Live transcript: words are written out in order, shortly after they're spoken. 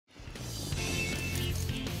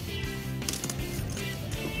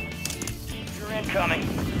incoming.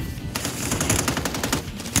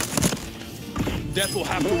 Death will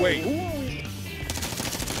have to wait.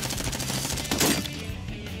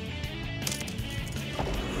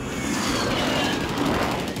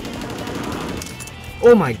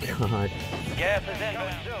 Oh my god. Gas is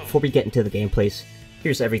inbound soon. Before we get into the gameplays,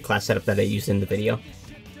 here's every class setup that I used in the video.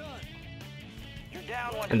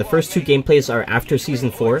 And the first two gameplays are after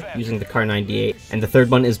Season 4, using the Car 98, and the third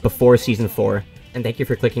one is before Season 4. And thank you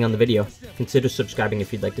for clicking on the video. Consider subscribing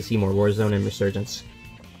if you'd like to see more Warzone and Resurgence.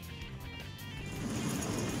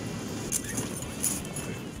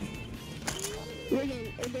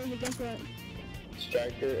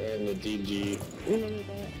 Striker and the DG.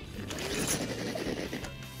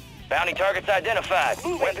 Bounty targets identified.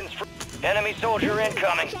 Weapons free. Enemy soldier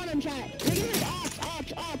incoming.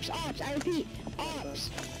 Ops, I repeat, ops.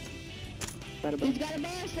 He's got a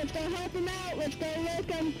boss, let's go help him out, let's go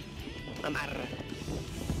lick him.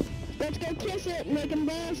 Let's go kiss it, make him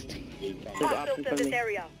bust. Hostiles in this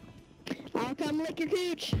area. I'll come lick your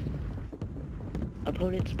cooch.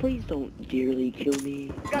 Opponents, please don't dearly kill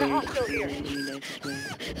me. Got a hostile here.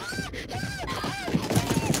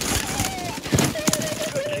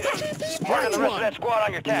 Marking the rest of that squad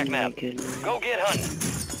on your tac map. Go get hunting.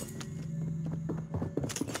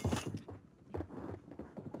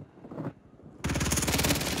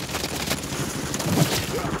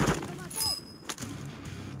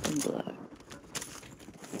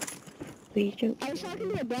 I was talking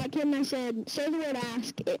to a black kid and I said, say the word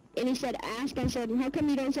ask, and he said ask. I said, how come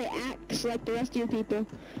you don't say axe like the rest of your people?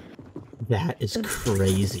 That is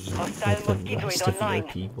crazy. Like the rest of your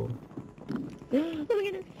people. Oh my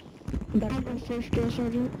goodness. I'm my first drill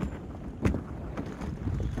sergeant.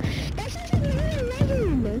 That sounds like a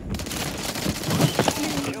legend!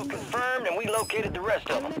 Kill confirmed and we located the rest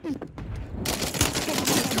of them.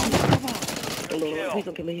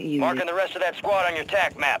 Marking the rest of that squad on your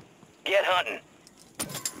tac map. Get hunting.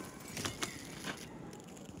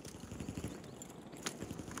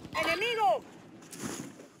 Enemigo!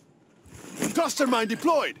 Cluster mine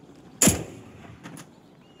deployed.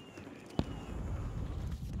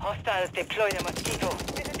 Hostiles deployed a mosquito.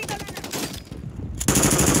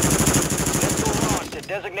 Missile launched at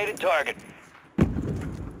designated target.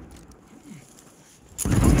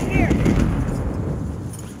 Here.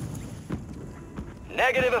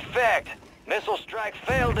 Negative effect. Missile strike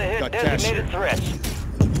failed to hit designated threats.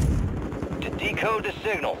 To decode the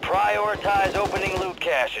signal, prioritize opening loot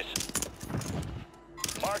caches.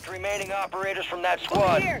 Mark remaining operators from that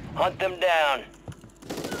squad. Hunt them down.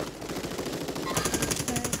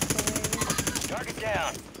 Target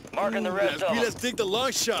down. Marking the rest of them. Let's dig the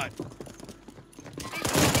long shot.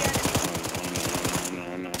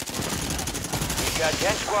 We've got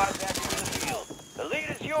 10 squads active in the field. The lead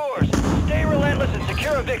is yours. Stay relentless and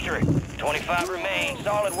secure a victory. 25 remain.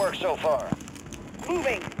 Solid work so far.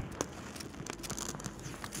 Moving.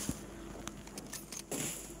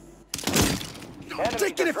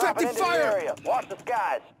 Taking effective fire! Watch the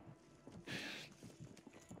skies.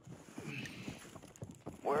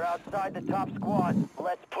 We're outside the top squad.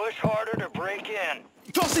 Let's push harder to break in.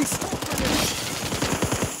 Tossing!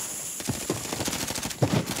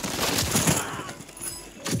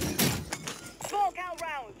 Small count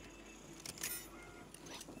rounds.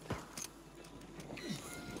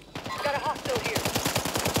 Got a hostile here.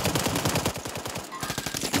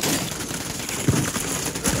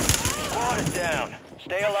 Squad is down.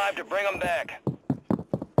 Stay alive to bring them back.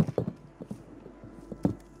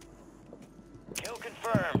 Kill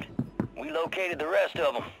confirmed. We located the rest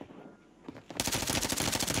of them.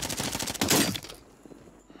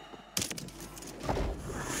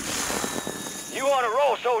 You on a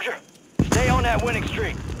roll, soldier. Stay on that winning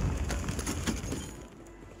streak.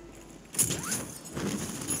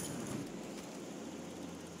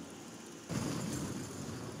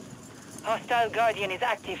 Hostile Guardian is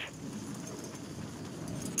active.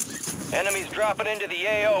 Enemies dropping into the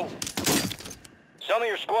AO. Some of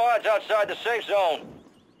your squad's outside the safe zone.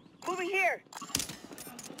 Moving here.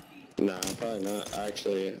 Nah, probably not.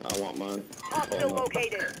 Actually, I want mine. Hostile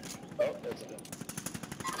located. Oh, that's it.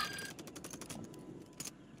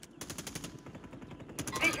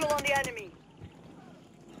 Visual on the enemy.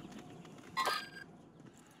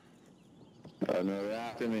 Oh no, they're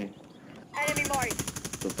after me. Enemy marked.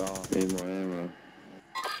 Need more ammo.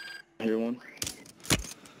 Here one.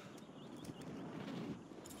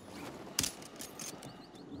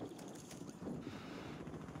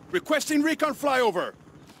 Requesting recon flyover.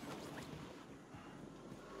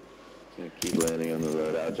 Gonna keep landing on the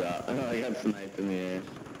loadout drop. Oh, I got sniped in the air.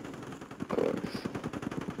 Of course.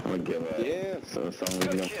 I'm gonna give up. Yeah. So it's only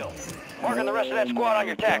Good kill. Marking the rest of that squad on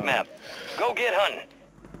your tac map. Go get hunting.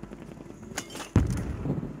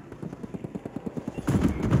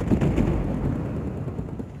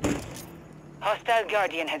 Hostile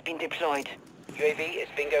Guardian has been deployed. UAV is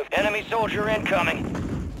bingo. Enemy soldier incoming.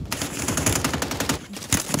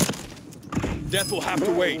 Death will have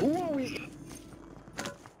to wait.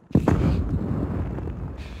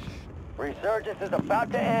 Resurgence is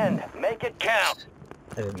about to end. Make it count.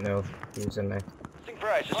 I didn't know he was in there.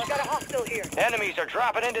 Prices. I've got a hostile here. Enemies are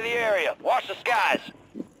dropping into the area. Watch the skies.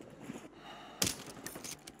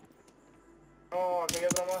 No, aquí hay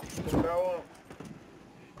otro más. Compré uno.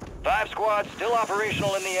 5 squads still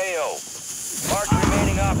operational in the AO. Mark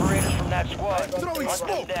remaining operators from that squad. Throwing Hunt them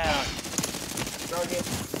smoke. down. No, aquí.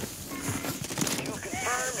 Kill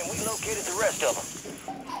confirmed, and we located the rest of them.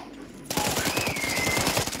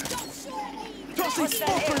 Tossing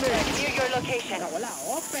smoke grenade. Near your location.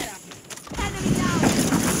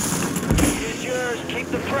 It's yours. Keep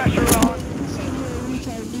the pressure on.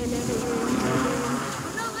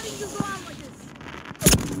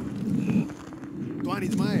 Twani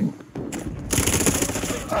Mae.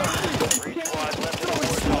 3 squads left in the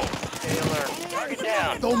war zone. Stay alert. Target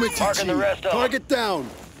down. Marking the rest of them. Target down.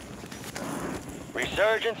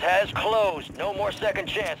 Resurgence has closed. No more second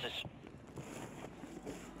chances.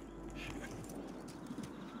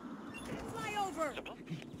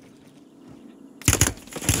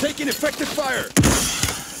 Taking effective fire.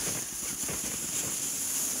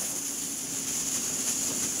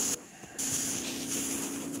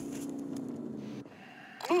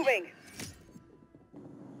 Moving.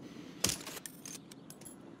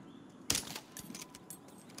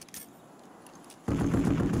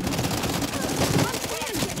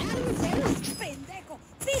 ¡Pendejo!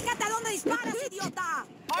 ¡Fíjate a dónde disparas, idiota!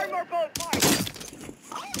 Armor bolt parts.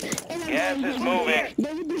 Gas is moving.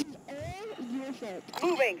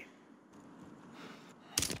 Moving.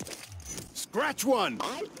 Scratch one.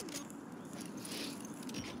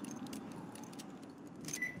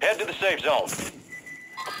 Head to the safe zone.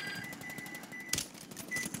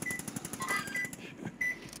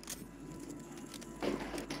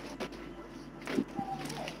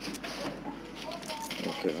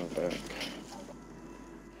 Okay, I'm back.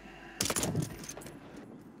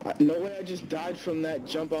 No way I just died from that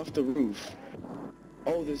jump off the roof.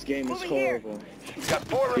 Oh, this game is Moving here. horrible. Got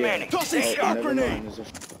 4 remaining. Tossing Stay shock sharp. Never grenade. mind,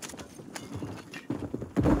 there's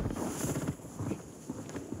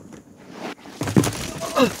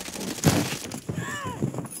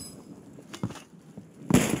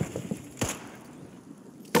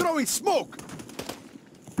Throwing smoke.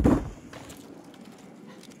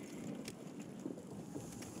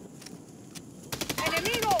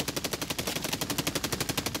 Enemigo.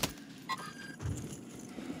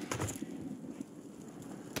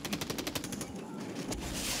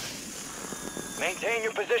 Maintain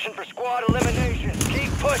your position for squad elimination.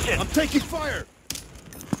 Keep pushing. I'm taking fire.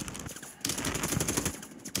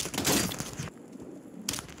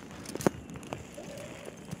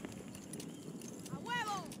 ¡A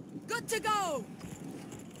huevo! ¡Good to go!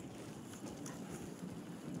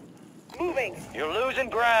 Moving. You're losing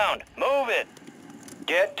ground. Move it.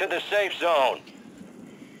 Get to the safe zone.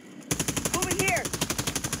 Moving here.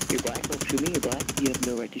 You're black, don't shoot me, you're black. You have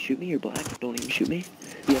no right to shoot me, you're black. Don't even shoot me.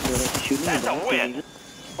 You have no right to shoot me, That's you're a black. win. Don't even...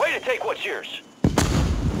 Way to take what's yours.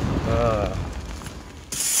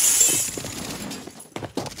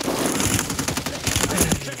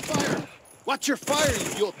 Check fire. Watch your fire,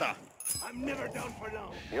 idiota. I'm never down for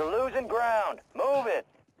long. You're losing ground. Move it.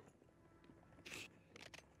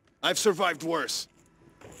 I've survived worse.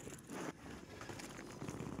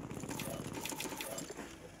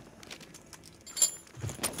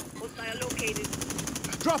 Hostile located.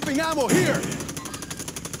 Dropping ammo here.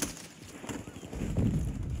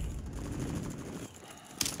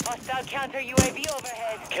 Hostile counter UAV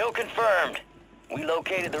overhead. Kill confirmed. We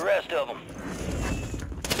located the rest of them.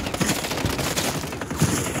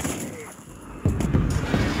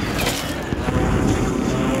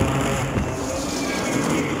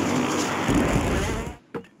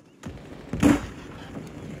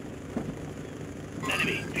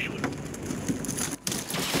 Enemy visual.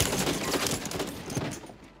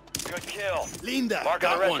 Good kill. Linda. Marking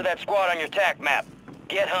the got rest one. of that squad on your tac map.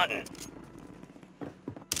 Get hunting.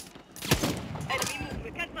 Enemy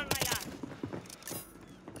movement. Catch on my ass.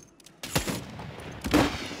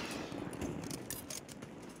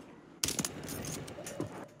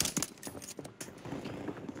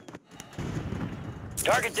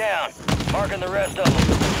 Target down. Marking the rest of them.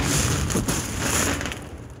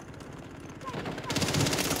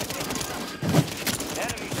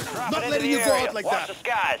 Enemies are Dropping Not into letting the you go area. out like Watch that. the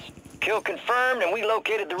skies. Kill confirmed, and we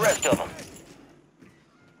located the rest of them.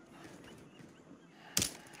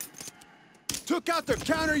 Took out their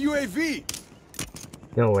counter UAV.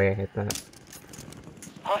 No way I hit that.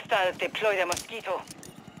 Hostiles deploy the mosquito.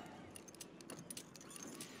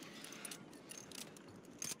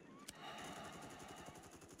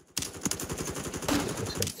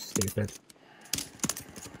 This guy's stupid.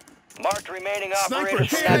 Marked remaining Sniper operators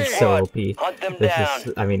from hit! that I'm so squad. OP. Hunt them This down.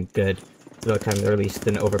 is, I mean, good. Real time they released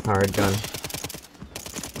an overpowered gun.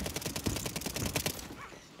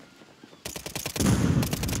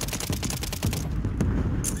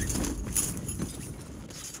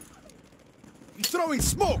 He's throwing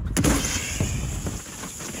smoke.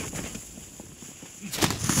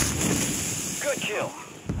 Good kill.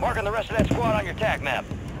 Marking the rest of that squad on your TAC map.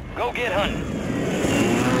 Go get hunting.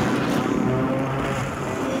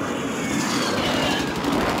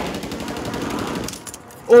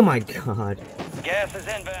 Oh my god. Gas is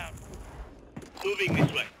inbound. Moving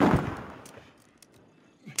this way.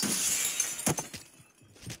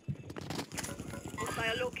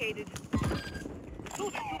 Hostile located.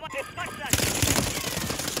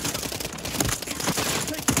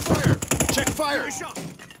 Take fire. Check fire.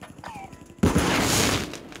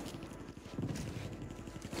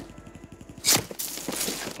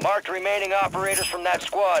 Marked remaining operators from that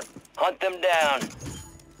squad. Hunt them down.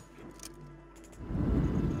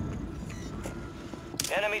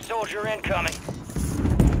 Enemy soldier incoming.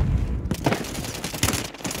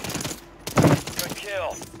 Good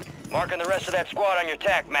kill. Marking the rest of that squad on your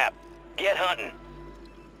TAC map. Get hunting.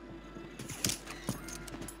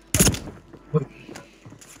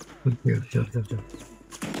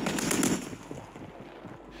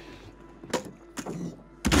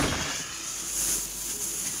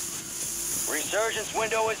 Resurgence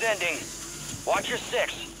window is ending. Watch your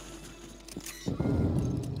six.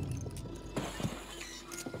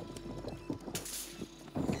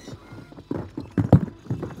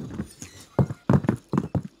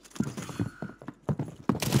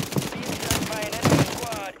 By an enemy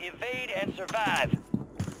squad, evade and survive.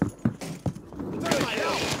 Good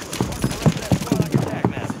kill. Mark the rest of that squad on your TAC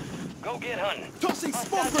map. Go get hunting. Tossing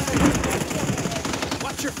smoke grenade.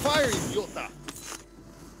 Watch your fire, idiota.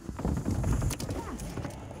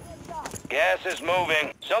 Gas is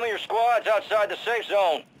moving. Some of your squad's outside the safe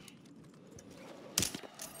zone.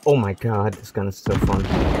 Oh my god, this gun is so fun.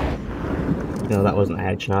 No, that wasn't a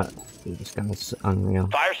headshot. Dude, this gun is unreal.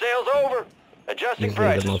 Fire sale's over. Adjusting Easily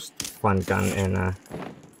prices. the most fun gun in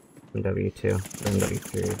MW2 or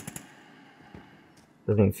MW3.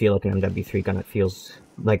 Doesn't even feel like an MW3 gun, it feels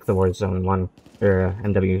like the Warzone 1 or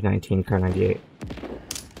MW19 Car 98.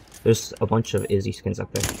 There's a bunch of Izzy skins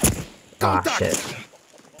up there. Ah, shit.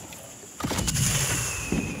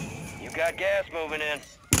 You got gas moving in.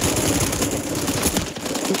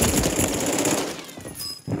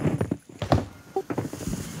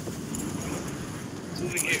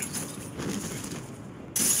 Moving here.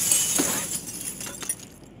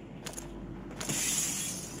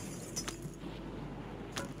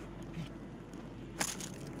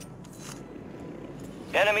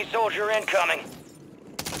 Enemy soldier incoming.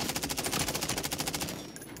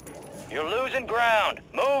 You're losing ground.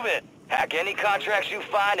 Move it. Hack any contracts you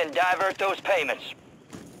find and divert those payments.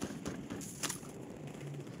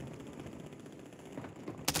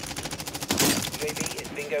 UAV is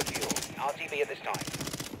bingo fuel. RTB at this time.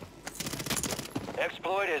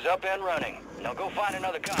 Exploit is up and running. Now go find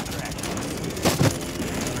another contract.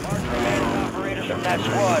 Mark remaining operators from that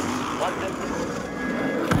squad. Hunt them.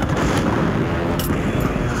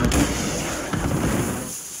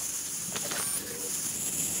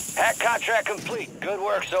 Hack contract complete. Good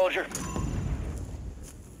work, soldier.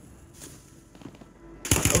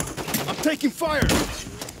 I'm taking fire.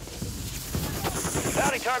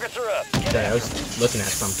 Bounty targets are up. Get Yeah, I after was looking at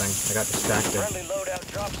something. I got distracted. friendly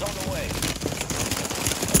loadout drops on the way.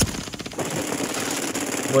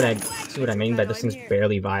 See what I mean by this thing's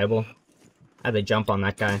barely viable? I had to jump on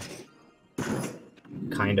that guy.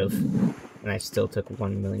 Kind of. And I still took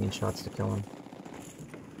 1 million shots to kill him.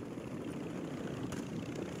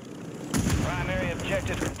 Primary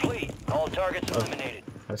objective complete. All targets eliminated.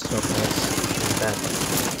 I was smoking this. That.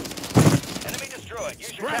 Enemy destroyed.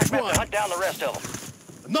 Use your Scratch TAC map one. to hunt down the rest of them.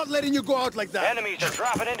 I'm not letting you go out like that. Enemies are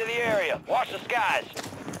dropping into the area. Watch the skies.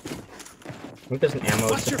 I think there's an ammo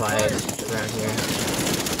Watch your supply fire. around here.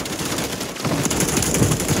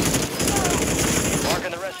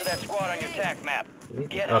 Marking the rest of that squad on your TAC map.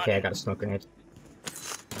 Get Okay, I hunting. got a smoke grenade.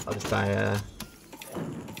 I'll just buy a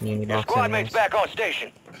community Your box. squad mate's anyways. back on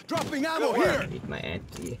station. Dropping ammo Good work. here. Need my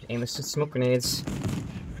anti-aim assist smoke grenades.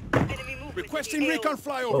 Enemy Requesting recon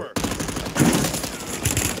flyover.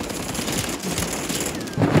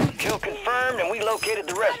 Kill confirmed, and we located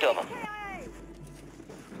the rest of them.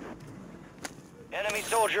 Enemy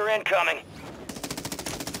soldier incoming.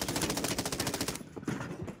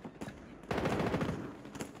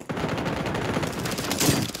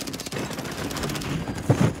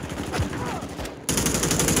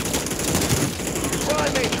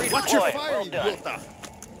 Squad mates redeployed. Watch your fire, Well done. idiota.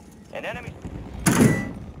 An enemy.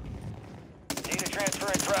 Data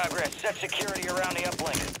transfer in progress. Set security around the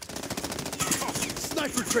uplink.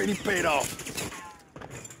 Sniper training paid off.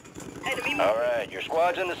 All right, your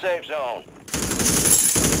squad's in the safe zone.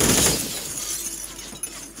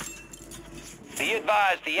 Be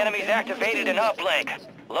advised, the enemy's activated an uplink.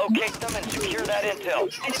 Locate them and secure that intel.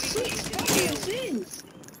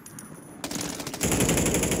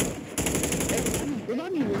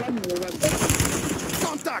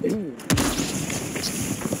 Contact.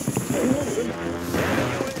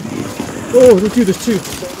 Oh, don't do this too.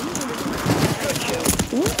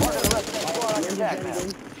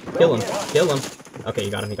 Kill him. Kill him. Okay,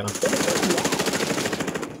 you got him. You got him.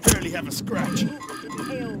 Barely have a scratch.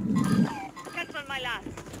 That's on my last.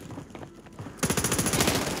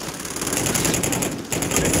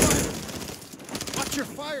 Watch your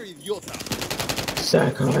fire, idiota.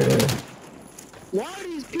 Sack harder. Why are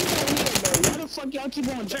these people here, bro? Why the fuck y'all keep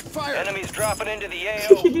on? Check fire. Enemies dropping into the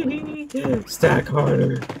AO. Stack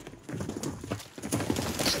harder.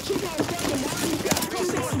 Keep on fucking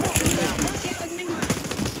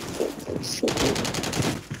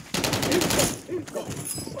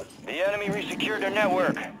The enemy resecured their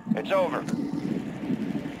network. It's over.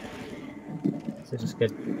 This is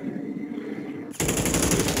good.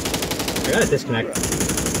 I gotta disconnect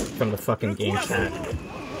from the fucking game chat.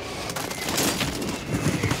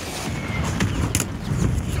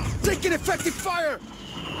 Taking effective fire.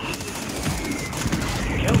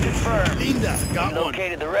 Kill confirmed. Linda, got one.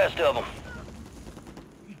 Located the rest of them.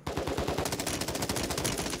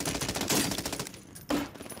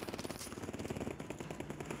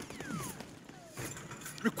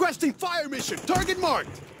 Requesting fire mission. Target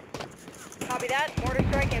marked. Copy that. Mortar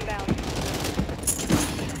strike inbound.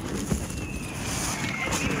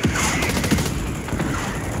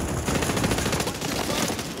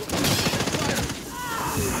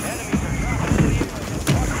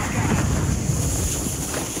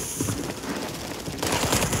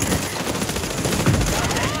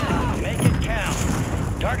 Make it count.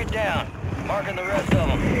 Target down. Marking the rest of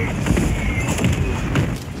them.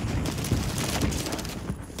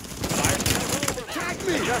 Attack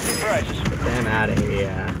me. Adjusting prices. Get them out of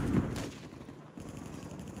here.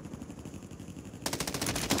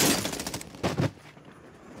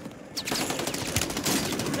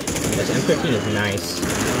 This M15 is nice.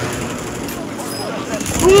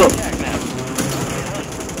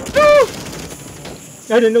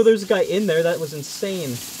 I didn't know there was a guy in there. That was insane.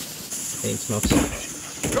 Getting smokes.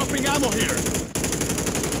 Dropping ammo here.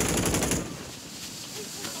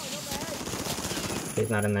 He's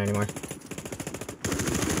not in there anymore.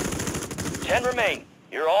 10 remain.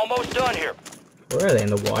 You're almost done here. Where are they? In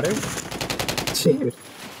the water? Dude.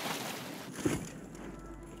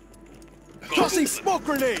 Tossing smoke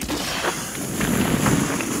grenade.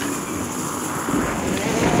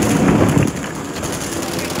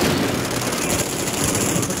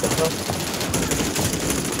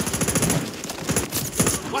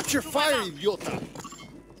 Watch your fire, idiota.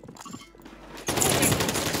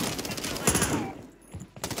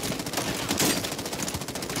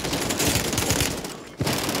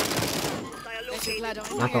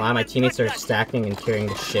 Not gonna lie, my teammates are stacking and carrying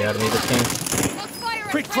the shit out of me this game.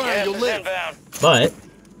 Quick fire, you'll live. Inbound. But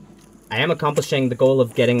I am accomplishing the goal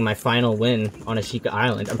of getting my final win on Ashika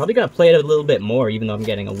Island. I'm probably gonna play it a little bit more, even though I'm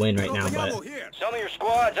getting a win right now. But Some of your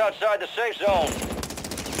squad's outside the safe zone.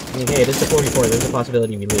 I mean, hey, it is the 44. There's a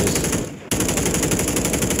possibility we lose.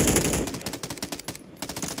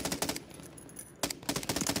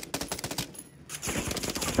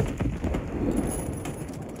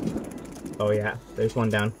 Oh yeah, there's one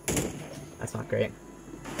down. That's not great.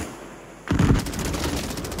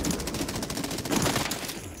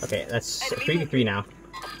 Okay, that's 3v3 now.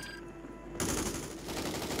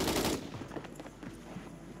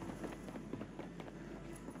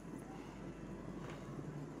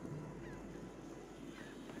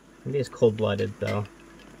 Maybe it's cold-blooded though.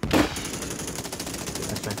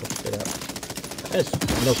 That's not straight up. There's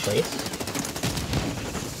no place.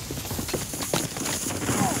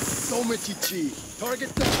 So much chi.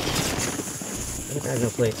 Target down. That guy's no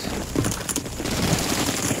place.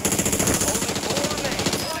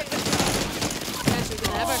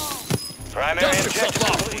 Primary Dust objective yourself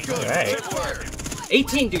off. complete. We're good. Alright. Good work.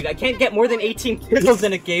 18, dude, I can't get more than 18 kills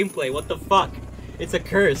in a gameplay. What the fuck? It's a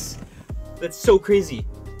curse. That's so crazy.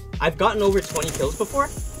 I've gotten over 20 kills before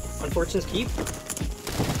on Fortune's Keep.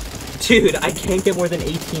 Dude, I can't get more than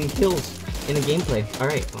 18 kills in a gameplay.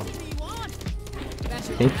 Alright, well.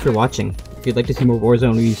 Thank you for watching. If you'd like to see more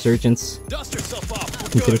Warzone Resurgence, Dust yourself off. We're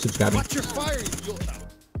consider good. subscribing. Watch your fire, you